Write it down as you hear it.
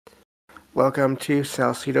Welcome to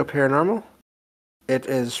Salcedo Paranormal. It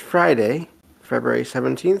is Friday, February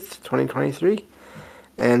 17th, 2023,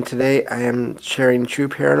 and today I am sharing true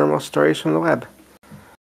paranormal stories from the web.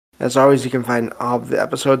 As always, you can find all of the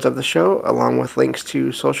episodes of the show, along with links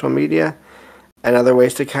to social media and other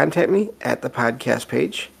ways to contact me at the podcast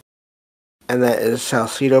page, and that is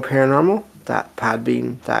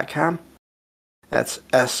salcidoparanormal.podbean.com. That's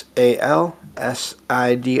SALSIDO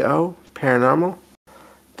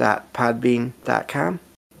paranormal.podbean.com.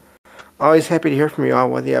 Always happy to hear from you all,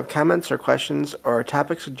 whether you have comments or questions or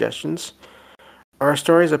topic suggestions or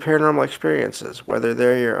stories of paranormal experiences, whether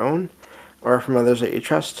they're your own or from others that you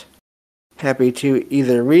trust. Happy to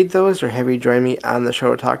either read those or have you join me on the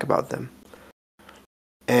show to talk about them.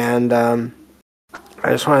 And I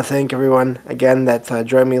just want to thank everyone again that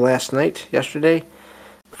joined me yesterday,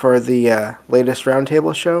 for the latest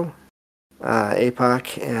roundtable show.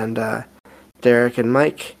 APOC and Derek and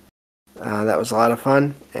Mike. That was a lot of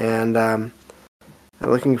fun, and I'm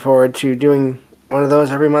looking forward to doing one of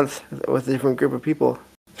those every month with a different group of people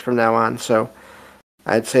from now on. So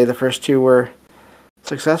I'd say the first two were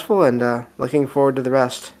successful, and looking forward to the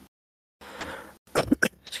rest.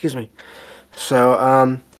 Excuse me.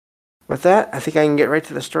 So with that, I think I can get right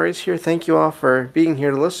to the stories here. Thank you all for being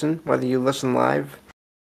here to listen, whether you listen live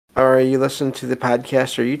or you listen to the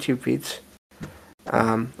podcast or YouTube feeds.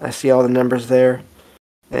 I see all the numbers there,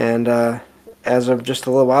 and as of just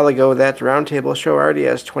a little while ago, that roundtable show already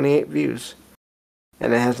has 28 views,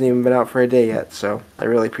 and it hasn't even been out for a day yet, so I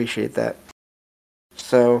really appreciate that.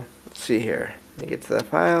 So, let's see here. Let me get to the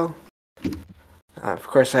file. Of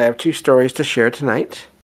course, I have two stories to share today,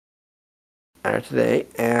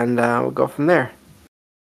 and we'll go from there.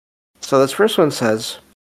 So this first one says,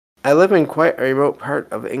 I live in quite a remote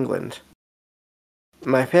part of England.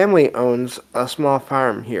 My family owns a small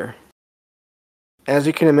farm here. As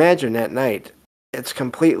you can imagine, at night, it's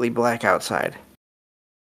completely black outside.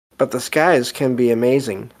 But the skies can be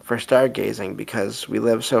amazing for stargazing because we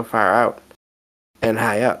live so far out and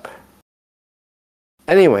high up.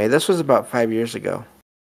 Anyway, this was about 5 years ago.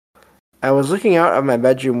 I was looking out of my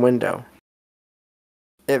bedroom window.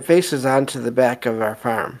 It faces onto the back of our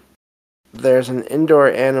farm. There's an indoor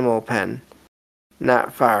animal pen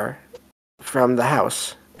not far from the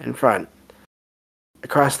house in front,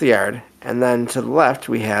 across the yard, and then to the left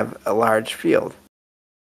we have a large field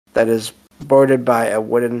that is bordered by a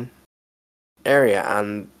wooded area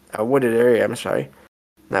on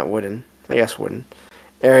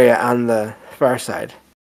the far side.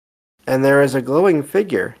 And there is a glowing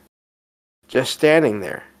figure just standing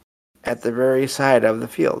there at the very side of the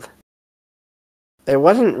field. It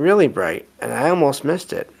wasn't really bright, and I almost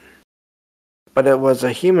missed it. But it was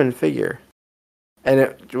a human figure, and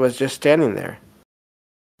it was just standing there,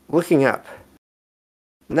 looking up.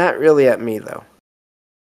 Not really at me, though.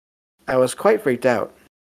 I was quite freaked out,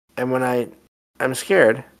 and when I'm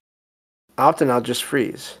scared, often I'll just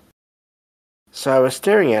freeze. So I was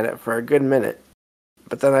staring at it for a good minute,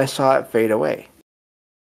 but then I saw it fade away.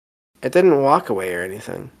 It didn't walk away or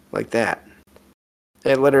anything like that.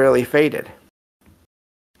 It literally faded.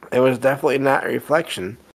 It was definitely not a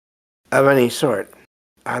reflection of any sort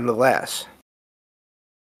on the glass.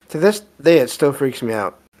 To this day, it still freaks me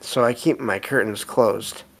out, so I keep my curtains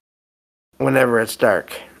closed whenever it's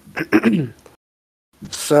dark.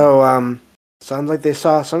 So, sounds like they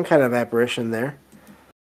saw some kind of apparition there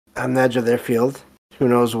on the edge of their field. Who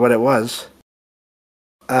knows what it was?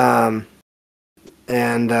 It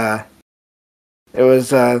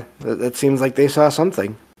seems like they saw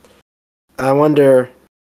something. I wonder,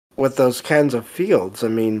 with those kinds of fields,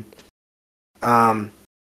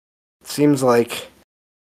 seems like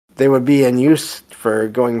they would be in use for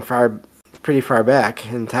going pretty far back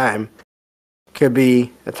in time. Could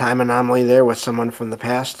be a time anomaly there with someone from the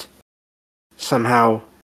past. Somehow,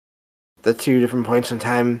 the two different points in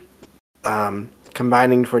time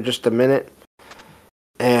combining for just a minute,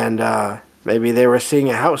 and maybe they were seeing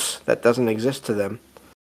a house that doesn't exist to them.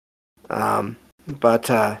 Or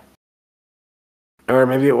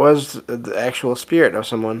maybe it was the actual spirit of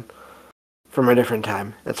someone from a different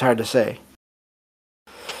time. It's hard to say.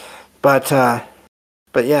 But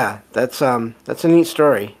yeah, that's a neat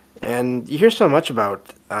story. And you hear so much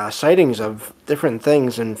about sightings of different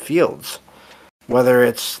things in fields, whether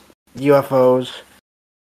it's UFOs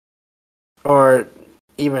or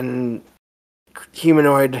even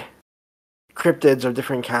humanoid cryptids of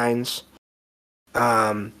different kinds,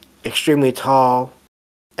 extremely tall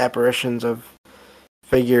apparitions of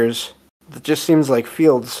figures. It just seems like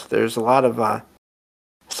fields, there's a lot of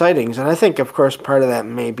sightings, and I think, of course, part of that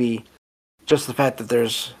may be just the fact that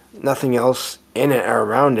there's nothing else in it or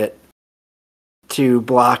around it to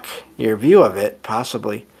block your view of it,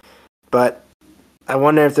 possibly. But I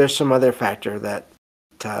wonder if there's some other factor that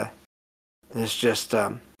is just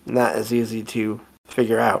not as easy to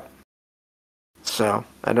figure out. So,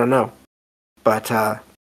 I don't know. But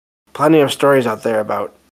plenty of stories out there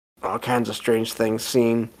about all kinds of strange things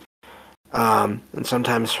seen and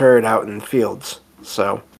sometimes heard out in the fields.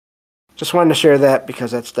 So, just wanted to share that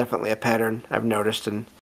because that's definitely a pattern I've noticed in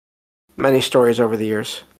many stories over the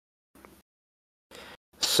years.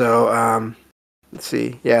 So, let's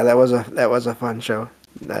see. Yeah, that was a fun show,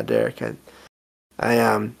 Derek.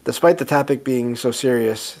 I despite the topic being so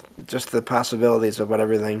serious, just the possibilities of what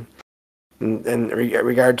everything in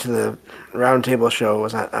regard to the roundtable show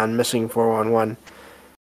was on Missing 411,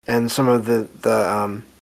 and some of the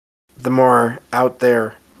more out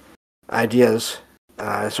there ideas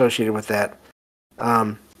associated with that.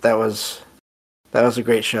 That was a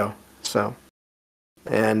great show. So,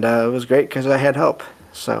 and it was great because I had help.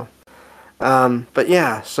 So, but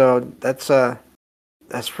yeah, so that's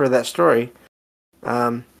for that story.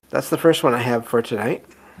 That's the first one I have for tonight.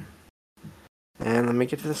 And let me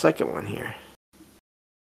get to the second one here.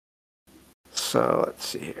 So, let's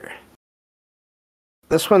see here.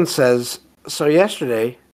 This one says, so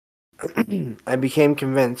yesterday, I became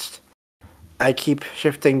convinced I keep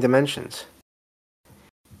shifting dimensions.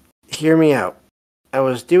 Hear me out. I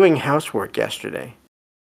was doing housework yesterday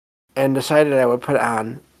and decided I would put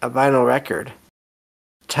on a vinyl record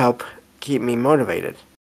to help keep me motivated.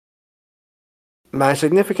 My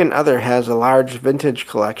significant other has a large vintage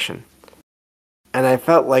collection, and I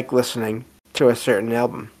felt like listening to a certain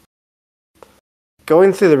album.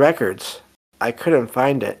 Going through the records, I couldn't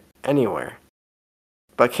find it anywhere,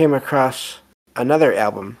 but came across another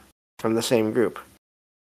album from the same group,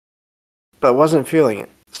 but wasn't feeling it,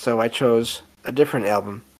 so I chose a different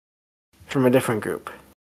album from a different group.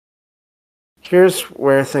 Here's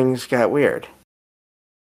where things got weird.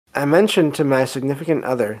 I mentioned to my significant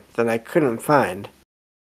other that I couldn't find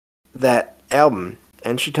that album,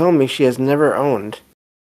 and she told me she has never owned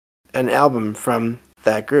an album from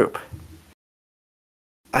that group.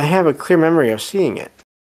 I have a clear memory of seeing it,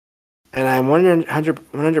 and I'm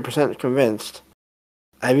 100% convinced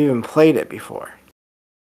I've even played it before.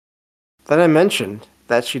 Then I mentioned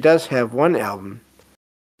that she does have one album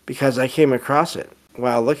because I came across it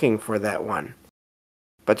while looking for that one,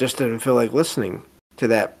 but just didn't feel like listening to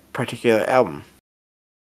that particular album.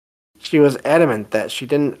 She was adamant that she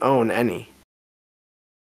didn't own any.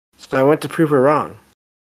 So I went to prove her wrong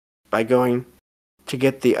by going to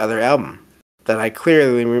get the other album that I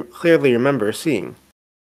clearly remember seeing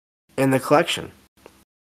in the collection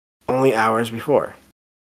only hours before.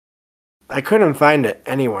 I couldn't find it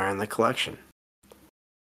anywhere in the collection.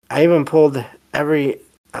 I even pulled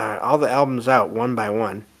all the albums out one by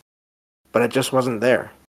one, but it just wasn't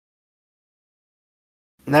there.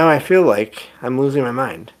 Now I feel like I'm losing my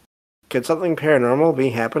mind. Could something paranormal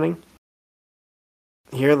be happening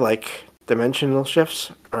here, like dimensional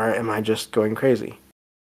shifts, or am I just going crazy?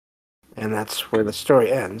 And that's where the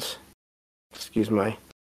story ends. Excuse my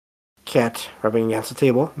cat rubbing against the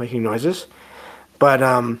table, making noises. But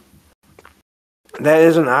that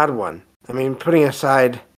is an odd one. I mean, putting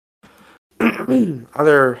aside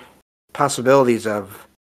other possibilities of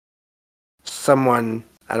someone,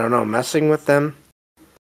 I don't know, messing with them.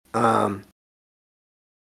 I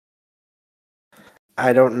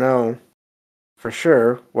don't know for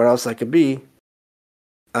sure what else that could be.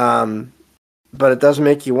 But it does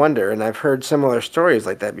make you wonder, and I've heard similar stories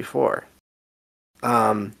like that before.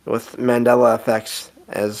 With Mandela effects,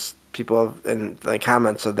 as people in the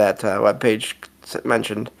comments of that webpage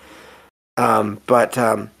mentioned. But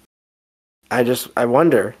I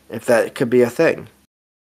wonder if that could be a thing.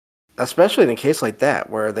 Especially in a case like that,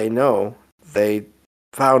 where they know they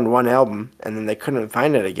found one album and then they couldn't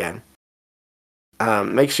find it again.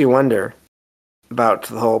 Makes you wonder about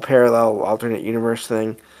the whole parallel alternate universe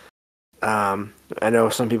thing. I know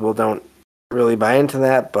some people don't really buy into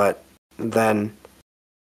that, but then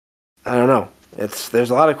I don't know. There's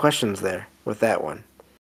a lot of questions there with that one.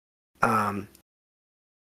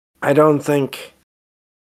 I don't think.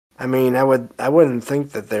 I mean, I wouldn't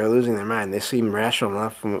think that they're losing their mind. They seem rational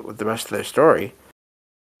enough with the rest of their story.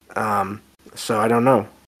 So I don't know,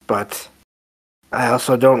 but I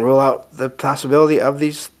also don't rule out the possibility of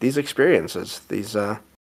these experiences. You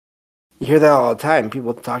hear that all the time.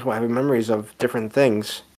 People talk about having memories of different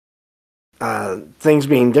things, things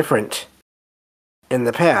being different in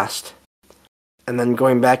the past, and then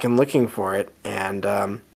going back and looking for it,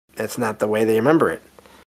 and it's not the way they remember it.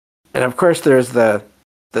 And of course, there's the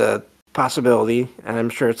possibility, and I'm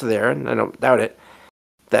sure it's there, and I don't doubt it,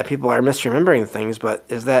 that people are misremembering things, but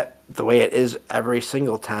is that the way it is every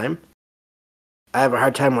single time? I have a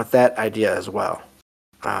hard time with that idea as well.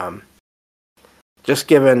 Just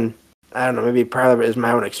given, I don't know, maybe part of it is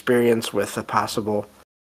my own experience with a possible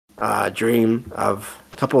dream of,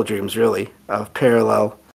 a couple of dreams really, of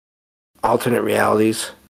parallel alternate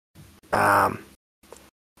realities. Yeah,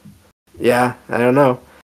 I don't know.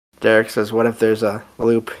 Derek says, what if there's a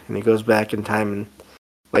loop and he goes back in time and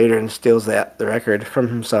later and steals the record from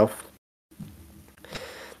himself?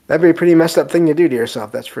 That'd be a pretty messed up thing to do to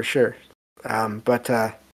yourself, that's for sure. But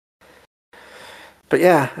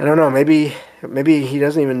yeah, I don't know. Maybe he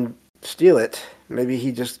doesn't even steal it. Maybe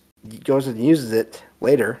he just goes and uses it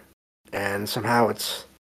later, and somehow it's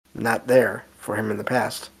not there for him in the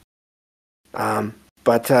past.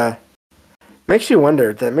 But makes you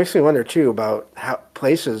wonder. That makes me wonder too about how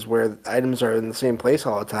places where items are in the same place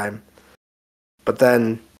all the time. But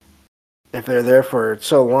then, if they're there for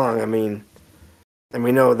so long, I mean, and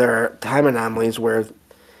we know there are time anomalies where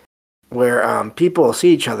people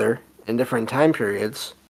see each other in different time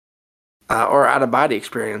periods, or out-of-body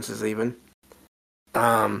experiences even.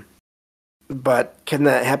 But can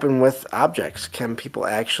that happen with objects? Can people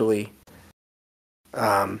actually,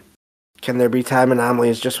 can there be time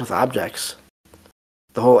anomalies just with objects?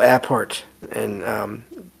 The whole airport and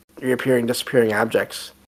reappearing, disappearing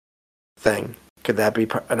objects thing. Could that be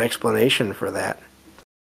an explanation for that?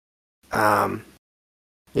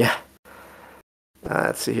 Yeah.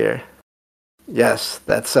 Let's see here. Yes,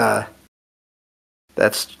 that's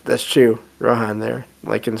true, Rohan there.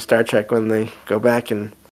 Like in Star Trek when they go back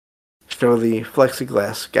and show the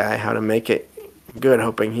plexiglass guy how to make it good,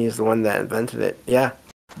 hoping he's the one that invented it. Yeah.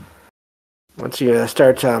 Once you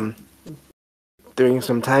start doing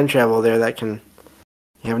some time travel there, you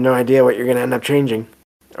have no idea what you're going to end up changing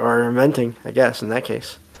or inventing, I guess, in that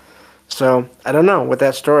case. So, I don't know, with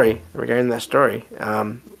that story, regarding that story,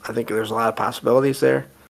 I think there's a lot of possibilities there.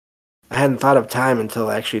 I hadn't thought of time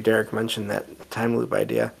until actually Derek mentioned that time loop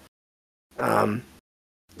idea.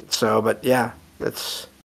 But yeah, it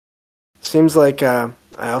seems like I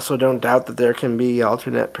also don't doubt that there can be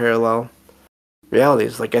alternate parallel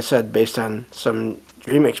realities. Like I said, based on some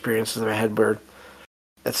dream experiences that I had where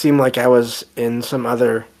it seemed like I was in some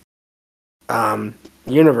other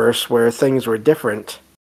universe where things were different,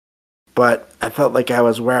 but I felt like I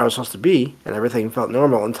was where I was supposed to be, and everything felt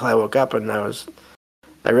normal until I woke up and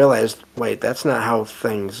I realized, wait, that's not how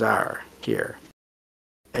things are here.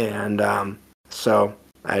 And so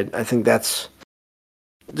I think that's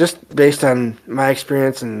just based on my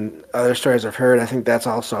experience and other stories I've heard, I think that's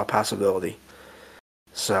also a possibility.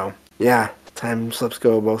 So, yeah, time slips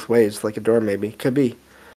go both ways, like a door maybe. Could be.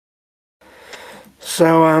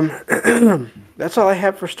 So, that's all I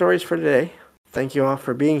have for stories for today. Thank you all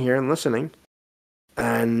for being here and listening.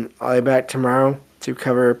 And I'll be back tomorrow to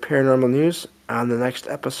cover paranormal news on the next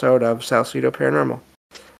episode of Salcedo Paranormal.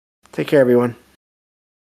 Take care, everyone.